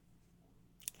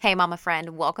Hey, mama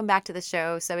friend, welcome back to the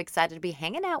show. So excited to be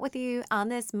hanging out with you on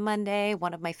this Monday,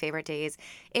 one of my favorite days.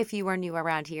 If you are new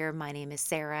around here, my name is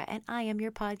Sarah and I am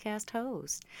your podcast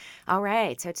host. All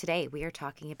right, so today we are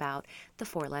talking about the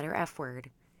four-letter F word.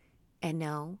 And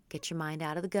no, get your mind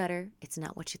out of the gutter. It's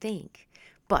not what you think.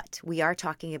 But we are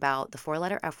talking about the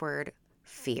four-letter F word,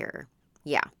 fear.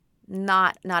 Yeah,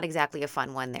 not exactly a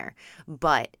fun one there,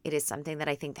 but it is something that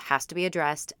I think has to be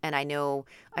addressed. And I know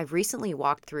I've recently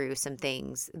walked through some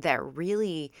things that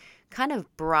really kind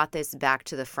of brought this back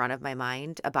to the front of my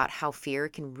mind about how fear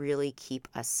can really keep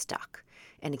us stuck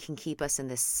and it can keep us in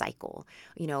this cycle.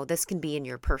 This can be in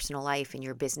your personal life, in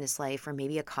your business life, or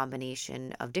maybe a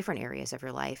combination of different areas of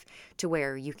your life to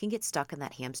where you can get stuck in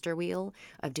that hamster wheel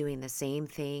of doing the same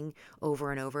thing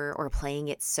over and over or playing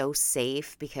it so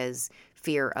safe because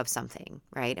fear of something,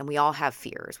 right? And we all have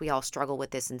fears. We all struggle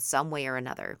with this in some way or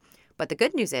another. But the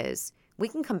good news is we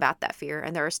can combat that fear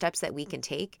and there are steps that we can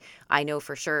take. I know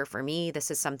for sure for me, this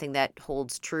is something that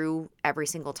holds true every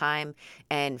single time.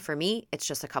 And for me, it's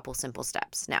just a couple simple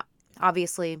steps. Now,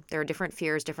 obviously, there are different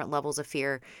fears, different levels of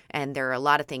fear, and there are a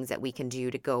lot of things that we can do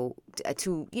to go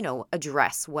to,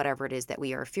 address whatever it is that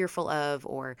we are fearful of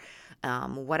or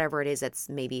whatever it is that's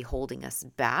maybe holding us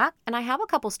back. And I have a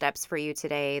couple steps for you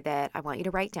today that I want you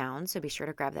to write down. So be sure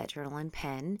to grab that journal and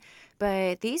pen.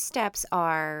 But these steps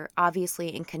are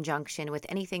obviously in conjunction with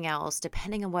anything else,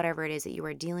 depending on whatever it is that you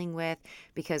are dealing with.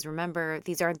 Because remember,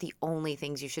 these aren't the only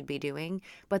things you should be doing,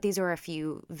 but these are a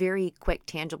few very quick,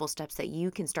 tangible steps that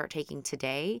you can start taking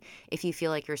today if you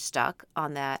feel like you're stuck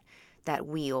on that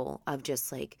wheel of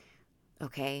just like,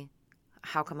 okay,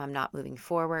 how come I'm not moving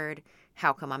forward?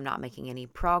 How come I'm not making any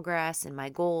progress in my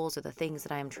goals or the things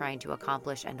that I am trying to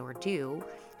accomplish and or do?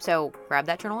 So grab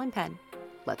that journal and pen.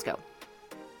 Let's go.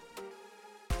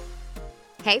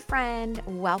 Hey friend,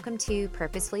 welcome to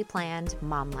Purposefully Planned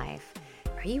Mom Life.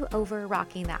 Are you over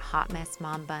rocking that hot mess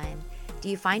mom bun? Do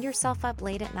you find yourself up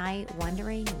late at night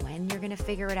wondering when you're going to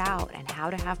figure it out and how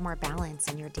to have more balance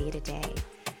in your day-to-day?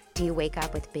 Do you wake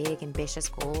up with big, ambitious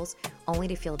goals only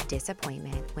to feel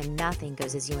disappointment when nothing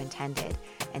goes as you intended?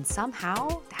 And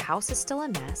somehow the house is still a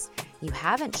mess, you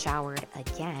haven't showered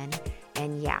again,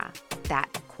 and yeah,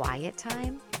 that quiet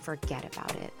time, forget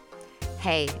about it.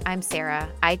 Hey, I'm Sarah.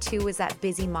 I too was that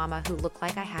busy mama who looked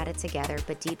like I had it together,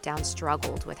 but deep down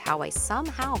struggled with how I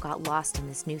somehow got lost in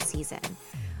this new season.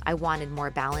 I wanted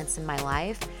more balance in my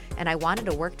life, and I wanted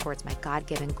to work towards my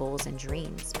God-given goals and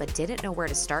dreams, but didn't know where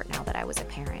to start now that I was a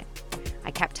parent. I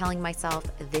kept telling myself,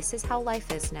 this is how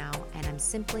life is now, and I'm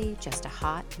simply just a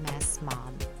hot mess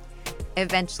mom.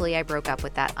 Eventually, I broke up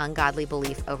with that ungodly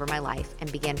belief over my life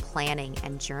and began planning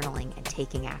and journaling and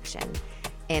taking action.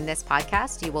 In this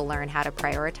podcast, you will learn how to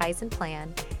prioritize and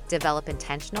plan, develop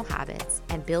intentional habits,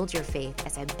 and build your faith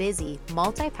as a busy,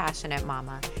 multi-passionate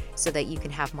mama so that you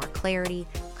can have more clarity,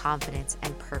 confidence,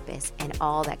 and purpose in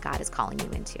all that God is calling you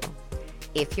into.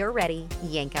 If you're ready,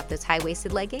 yank up those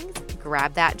high-waisted leggings,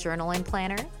 grab that journal and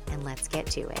planner, and let's get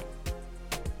to it.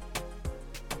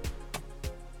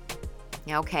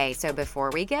 Okay, so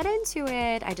before we get into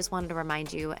it, I just wanted to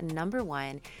remind you, number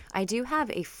one, I do have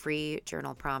a free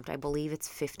journal prompt. I believe it's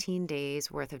 15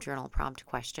 days worth of journal prompt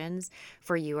questions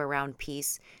for you around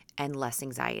peace and less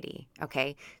anxiety.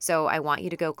 Okay, so I want you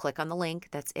to go click on the link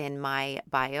that's in my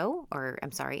bio, or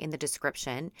I'm sorry, in the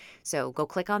description. So go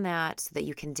click on that so that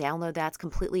you can download that. It's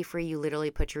completely free. You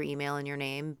literally put your email and your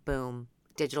name, boom.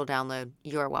 Digital download,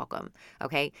 you're welcome.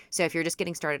 Okay, so if you're just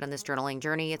getting started on this journaling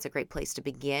journey, it's a great place to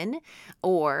begin.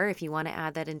 Or if you want to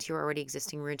add that into your already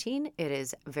existing routine, it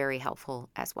is very helpful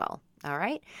as well. All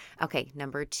right. Okay,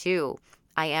 number two.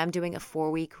 I am doing a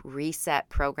 4-week reset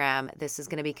program. This is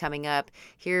going to be coming up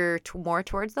here more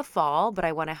towards the fall, but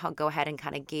I want to go ahead and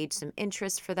kind of gauge some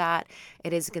interest for that.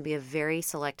 It is going to be a very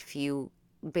select few,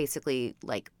 basically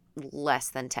like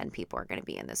less than 10 people are going to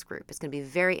be in this group. It's going to be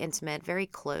very intimate, very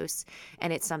close,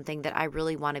 and it's something that I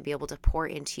really want to be able to pour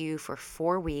into you for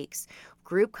 4 weeks.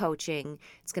 Group coaching.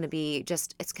 It's going to be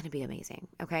amazing.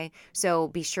 Okay. So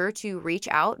be sure to reach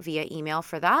out via email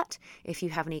for that. If you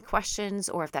have any questions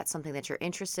or if that's something that you're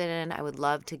interested in, I would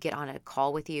love to get on a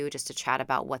call with you just to chat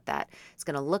about what that is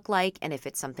going to look like and if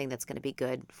it's something that's going to be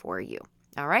good for you.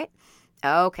 All right.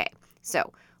 Okay.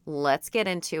 So let's get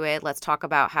into it. Let's talk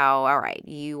about how, all right,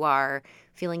 you are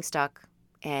feeling stuck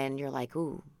and you're like,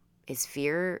 ooh, is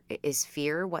fear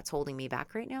what's holding me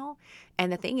back right now?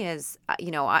 And the thing is,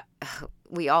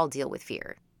 we all deal with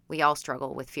fear. We all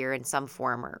struggle with fear in some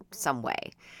form or some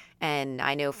way. And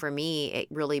I know for me, it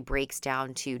really breaks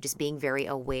down to just being very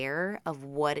aware of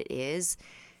what it is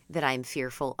that I'm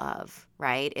fearful of,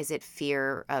 right? Is it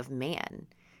fear of man?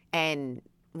 And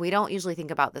we don't usually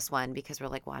think about this one because we're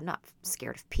like, well, I'm not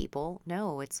scared of people.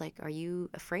 No, it's like, are you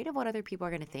afraid of what other people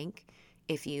are going to think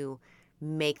if you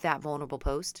make that vulnerable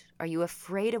post? Are you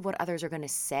afraid of what others are going to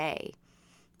say?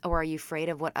 Or are you afraid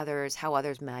of how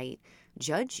others might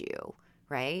judge you,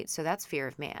 right? So that's fear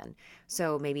of man.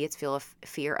 So maybe it's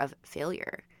fear of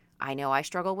failure. I know I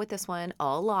struggle with this one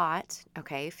a lot,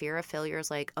 okay? Fear of failure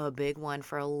is like a big one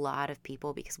for a lot of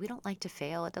people because we don't like to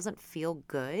fail. It doesn't feel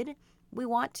good. We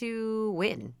want to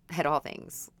win at all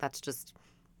things. That's just,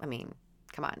 I mean,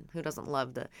 come on. Who doesn't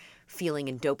love the feeling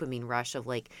and dopamine rush of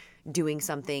like doing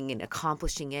something and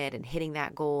accomplishing it and hitting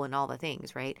that goal and all the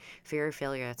things, right? Fear of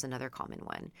failure, that's another common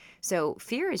one. So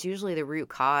fear is usually the root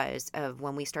cause of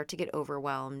when we start to get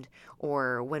overwhelmed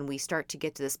or when we start to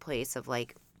get to this place of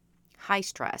like high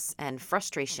stress and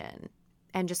frustration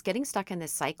and just getting stuck in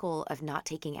this cycle of not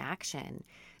taking action,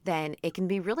 then it can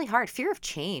be really hard. Fear of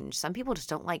change. Some people just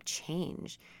don't like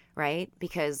change, right?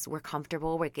 Because we're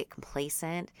comfortable, we get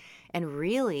complacent, and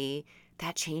really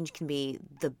that change can be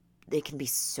it can be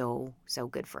so, so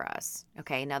good for us.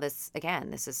 Okay. Now, this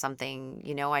is something,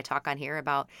 I talk on here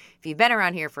about. If you've been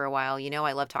around here for a while,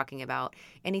 I love talking about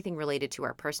anything related to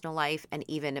our personal life and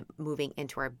even moving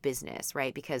into our business,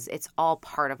 right? Because it's all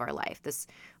part of our life. This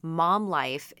mom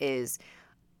life it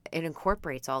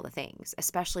incorporates all the things,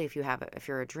 especially if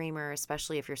you're a dreamer,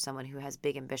 especially if you're someone who has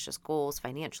big, ambitious goals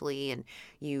financially, and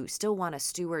you still want to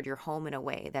steward your home in a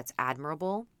way that's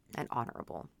admirable and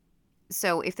honorable.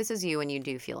 So if this is you and you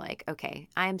do feel like, okay,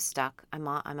 I'm stuck, I'm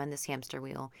on this hamster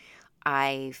wheel,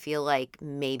 I feel like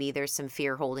maybe there's some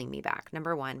fear holding me back.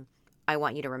 Number one, I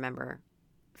want you to remember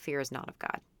fear is not of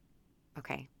God.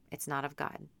 Okay, it's not of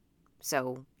God.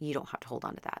 So you don't have to hold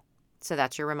on to that. So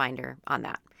that's your reminder on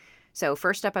that. So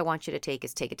first step I want you to take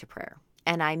is take it to prayer.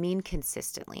 And I mean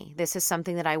consistently. This is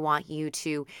something that I want you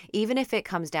to, even if it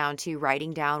comes down to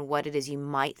writing down what it is you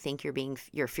might think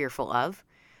you're fearful of,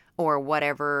 or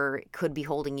whatever could be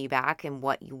holding you back and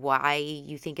why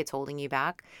you think it's holding you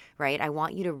back, right? I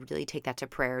want you to really take that to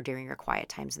prayer during your quiet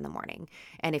times in the morning.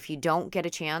 And if you don't get a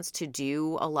chance to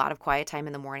do a lot of quiet time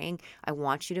in the morning, I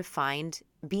want you to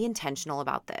be intentional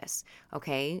about this,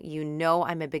 okay?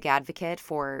 I'm a big advocate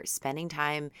for spending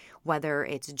time, whether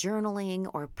it's journaling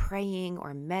or praying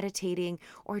or meditating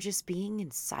or just being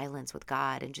in silence with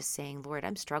God and just saying, Lord,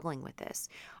 I'm struggling with this.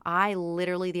 I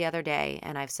literally the other day,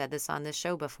 and I've said this on this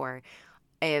show before,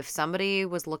 if somebody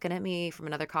was looking at me from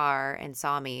another car and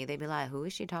saw me, they'd be like, who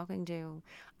is she talking to?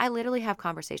 I literally have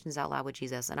conversations out loud with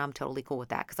Jesus, and I'm totally cool with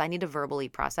that because I need to verbally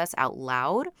process out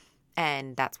loud,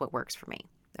 and that's what works for me.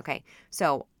 Okay,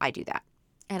 so I do that.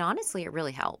 And honestly, it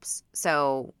really helps.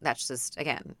 So that's just,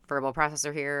 again, verbal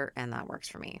processor here, and that works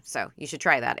for me. So you should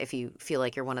try that if you feel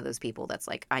like you're one of those people that's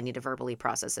like, I need to verbally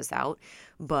process this out,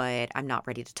 but I'm not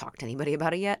ready to talk to anybody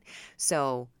about it yet.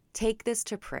 So take this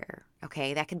to prayer,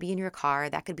 okay? That could be in your car.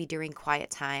 That could be during quiet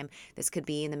time. This could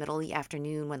be in the middle of the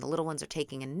afternoon when the little ones are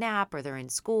taking a nap or they're in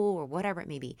school or whatever it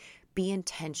may be. Be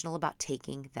intentional about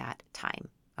taking that time,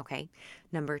 okay?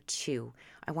 Number 2,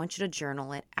 I want you to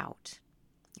journal it out.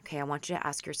 Okay, I want you to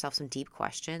ask yourself some deep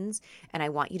questions, and I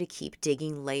want you to keep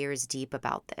digging layers deep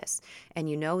about this. And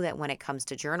you know that when it comes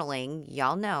to journaling,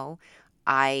 y'all know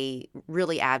I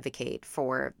really advocate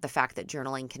for the fact that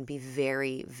journaling can be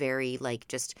very, very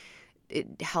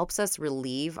it helps us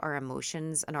relieve our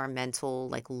emotions and our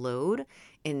mental load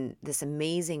in this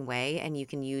amazing way. And you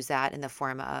can use that in the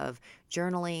form of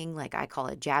journaling. Like I call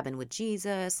it jabbing with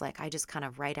Jesus. Like I just kind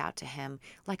of write out to him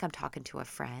like I'm talking to a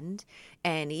friend.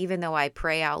 And even though I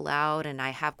pray out loud and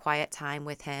I have quiet time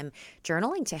with him,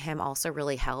 journaling to him also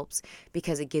really helps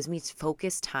because it gives me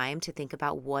focused time to think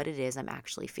about what it is I'm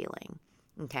actually feeling.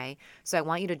 Okay. So I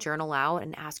want you to journal out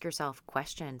and ask yourself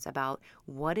questions about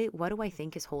what do I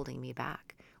think is holding me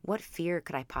back? What fear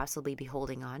could I possibly be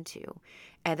holding on to?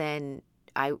 And then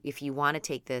if you want to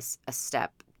take this a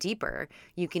step deeper,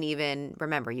 you can even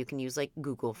you can use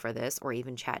Google for this or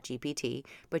even Chat GPT,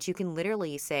 but you can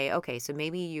literally say, okay, so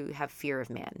maybe you have fear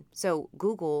of man. So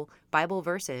Google Bible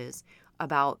verses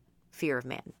about fear of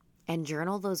man and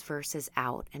journal those verses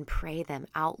out and pray them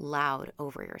out loud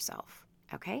over yourself.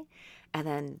 Okay. And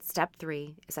then step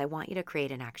 3 is I want you to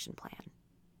create an action plan.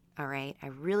 All right. I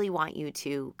really want you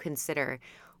to consider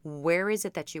where is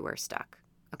it that you are stuck?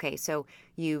 Okay. So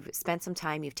you've spent some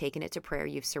time, you've taken it to prayer,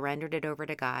 you've surrendered it over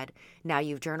to God. Now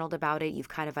you've journaled about it. You've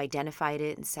kind of identified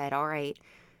it and said, all right,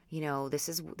 this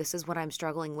is what I'm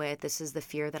struggling with. This is the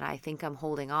fear that I think I'm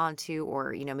holding on to,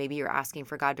 or, maybe you're asking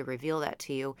for God to reveal that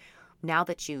to you. now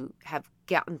that you have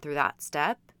gotten through that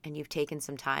step and you've taken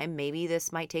some time, maybe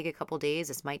this might take a couple days,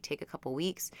 this might take a couple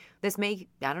weeks, this may,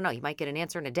 I don't know, you might get an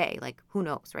answer in a day. Like, who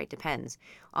knows, right? Depends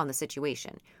on the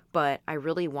situation. But I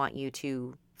really want you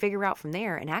to figure out from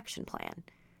there an action plan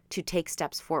to take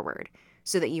steps forward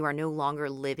so that you are no longer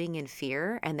living in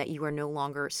fear and that you are no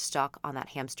longer stuck on that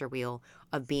hamster wheel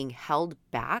of being held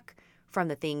back from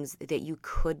the things that you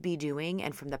could be doing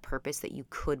and from the purpose that you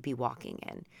could be walking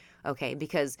in. Okay,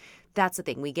 because that's the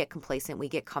thing. We get complacent, we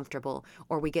get comfortable,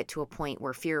 or we get to a point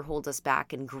where fear holds us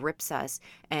back and grips us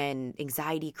and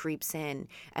anxiety creeps in,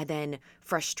 and then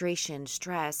frustration,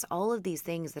 stress, all of these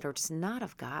things that are just not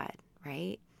of God,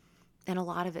 right? And a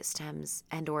lot of it stems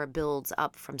and or builds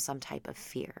up from some type of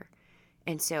fear.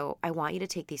 And so I want you to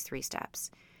take these 3 steps.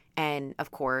 And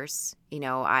of course,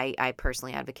 I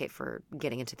personally advocate for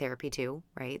getting into therapy too,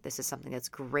 right? This is something that's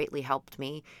greatly helped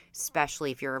me,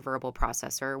 especially if you're a verbal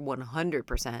processor,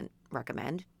 100%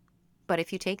 recommend. But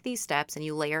if you take these steps and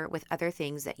you layer it with other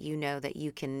things that you know that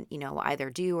you can, either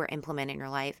do or implement in your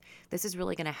life, this is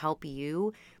really going to help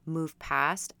you move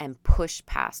past and push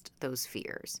past those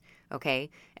fears. Okay.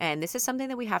 And this is something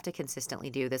that we have to consistently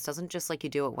do. This doesn't just like you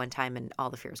do it one time and all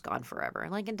the fear is gone forever.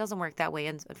 Like, it doesn't work that way.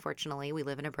 And unfortunately, we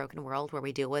live in a broken world where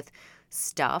we deal with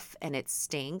stuff and it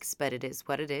stinks, but it is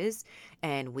what it is.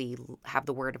 And we have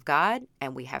the word of God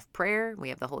and we have prayer, we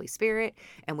have the Holy Spirit,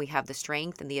 and we have the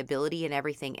strength and the ability and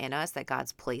everything in us that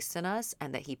God's placed in us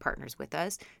and that He partners with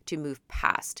us to move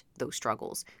past those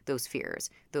struggles, those fears,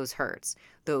 those hurts,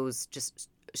 those just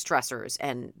stressors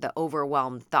and the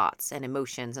overwhelmed thoughts and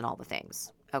emotions and all the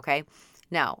things. Okay.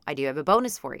 Now, I do have a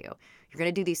bonus for you. You're going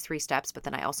to do these 3 steps, but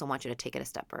then I also want you to take it a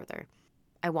step further.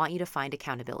 I want you to find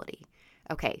accountability.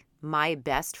 Okay. My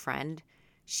best friend,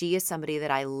 she is somebody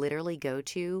that I literally go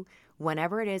to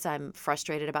whenever it is I'm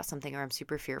frustrated about something or I'm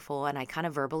super fearful, and I kind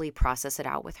of verbally process it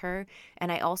out with her.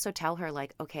 And I also tell her,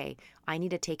 like, okay, I need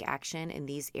to take action in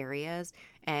these areas,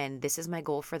 and this is my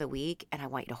goal for the week, and I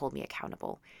want you to hold me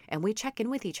accountable. And we check in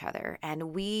with each other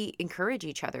and we encourage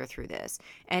each other through this.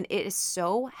 And it is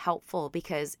so helpful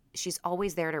because she's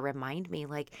always there to remind me,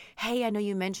 like, hey, I know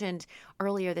you mentioned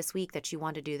earlier this week that you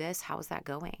want to do this. How's that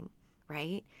going?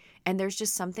 Right? And there's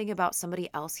just something about somebody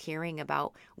else hearing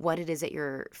about what it is that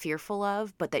you're fearful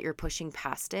of, but that you're pushing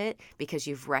past it because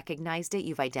you've recognized it,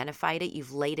 you've identified it,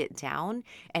 you've laid it down,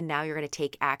 and now you're going to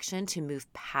take action to move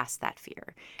past that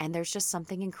fear. And there's just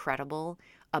something incredible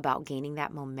about gaining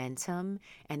that momentum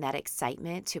and that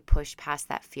excitement to push past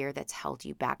that fear that's held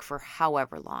you back for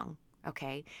however long.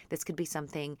 Okay, this could be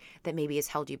something that maybe has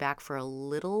held you back for a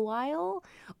little while,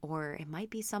 or it might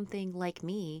be something like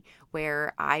me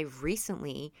where I've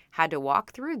recently had to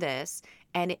walk through this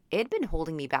and it'd been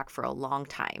holding me back for a long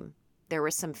time. There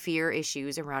was some fear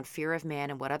issues around fear of man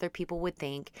and what other people would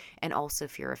think, and also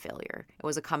fear of failure. It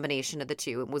was a combination of the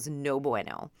two. It was no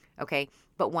bueno. Okay.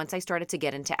 But once I started to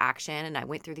get into action and I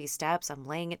went through these steps, I'm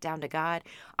laying it down to God.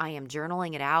 I am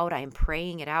journaling it out. I am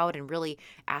praying it out and really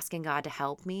asking God to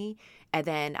help me. And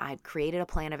then I created a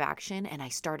plan of action and I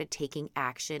started taking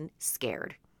action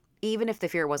scared, even if the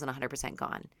fear wasn't 100%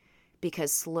 gone.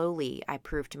 Because slowly I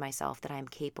proved to myself that I am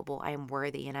capable, I am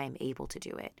worthy, and I am able to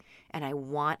do it. And I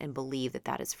want and believe that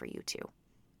that is for you too.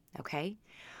 Okay?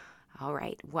 All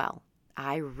right. Well,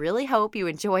 I really hope you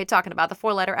enjoyed talking about the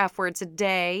 4-letter F word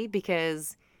today,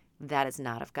 because that is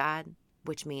not of God,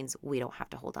 which means we don't have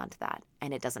to hold on to that,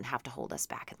 and it doesn't have to hold us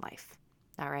back in life.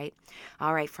 All right.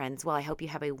 All right, friends. Well, I hope you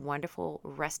have a wonderful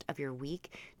rest of your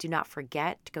week. Do not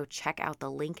forget to go check out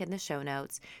the link in the show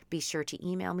notes. Be sure to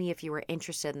email me if you are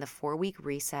interested in the 4-week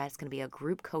reset. It's going to be a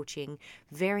group coaching,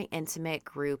 very intimate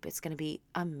group. It's going to be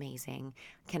amazing.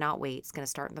 Cannot wait. It's going to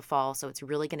start in the fall. So it's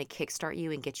really going to kickstart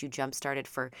you and get you jump started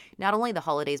for not only the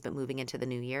holidays, but moving into the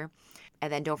new year.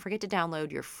 And then don't forget to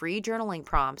download your free journaling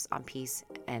prompts on peace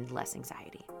and less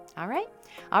anxiety. All right.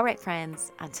 All right,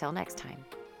 friends. Until next time.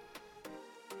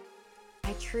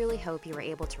 I truly hope you were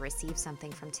able to receive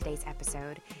something from today's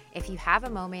episode. If you have a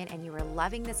moment and you are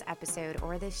loving this episode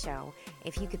or this show,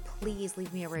 if you could please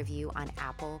leave me a review on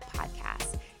Apple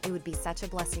Podcasts. It would be such a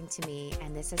blessing to me,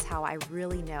 and this is how I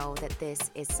really know that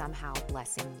this is somehow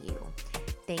blessing you.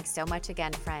 Thanks so much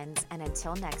again, friends, and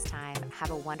until next time,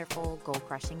 have a wonderful,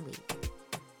 goal-crushing week.